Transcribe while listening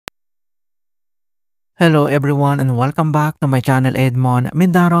Hello everyone and welcome back to my channel Edmund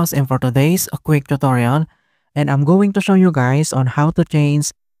Mindaros, and for today's a quick tutorial, and I'm going to show you guys on how to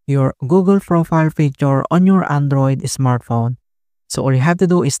change your Google profile picture on your Android smartphone. So all you have to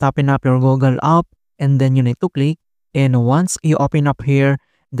do is open up your Google app, and then you need to click, and once you open up here,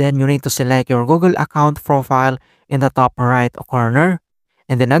 then you need to select your Google account profile in the top right corner,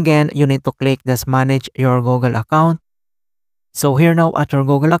 and then again you need to click this manage your Google account. So here now at your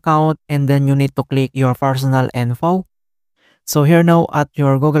Google account, and then you need to click your personal info. So here now at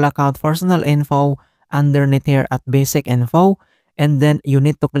your Google account personal info, underneath here at basic info, and then you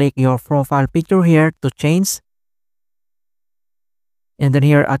need to click your profile picture here to change. And then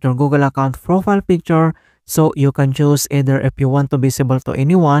here at your Google account profile picture, so you can choose either if you want to visible to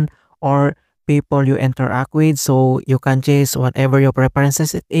anyone or people you interact with. So you can choose whatever your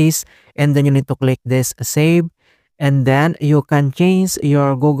preferences it is, and then you need to click this save. And then you can change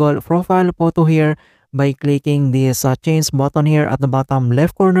your Google profile photo here by clicking this change button here at the bottom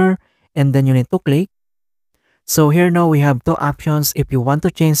left corner, and then you need to click. So here now we have two options if you want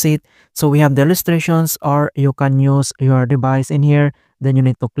to change it. So we have the illustrations, or you can use your device in here. Then you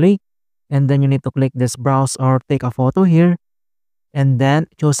need to click, and then you need to click this browse or take a photo here, and then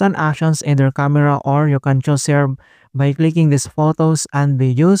choose an actions, either camera, or you can choose here by clicking these photos and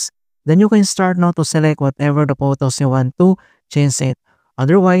videos. Then you can start now to select whatever the photos you want to change it.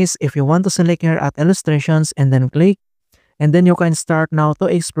 Otherwise, if you want to select here at illustrations and then click, and then you can start now to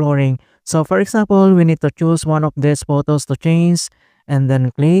exploring. So for example, we need to choose one of these photos to change, and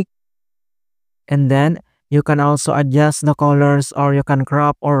then click, and then you can also adjust the colors, or you can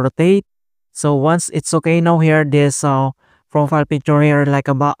crop or rotate. So once it's okay now here, this profile picture here like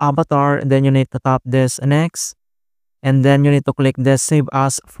a avatar, then you need to tap this next, and then you need to click this save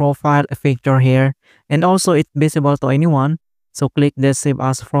as profile picture here, and also it's visible to anyone. So click this save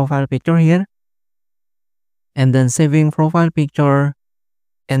as profile picture here, and then saving profile picture,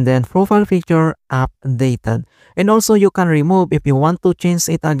 and then profile picture updated. And also you can remove if you want to change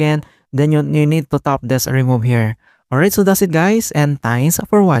it again, then you need to tap this remove here. Alright, so that's it guys, and thanks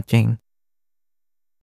for watching.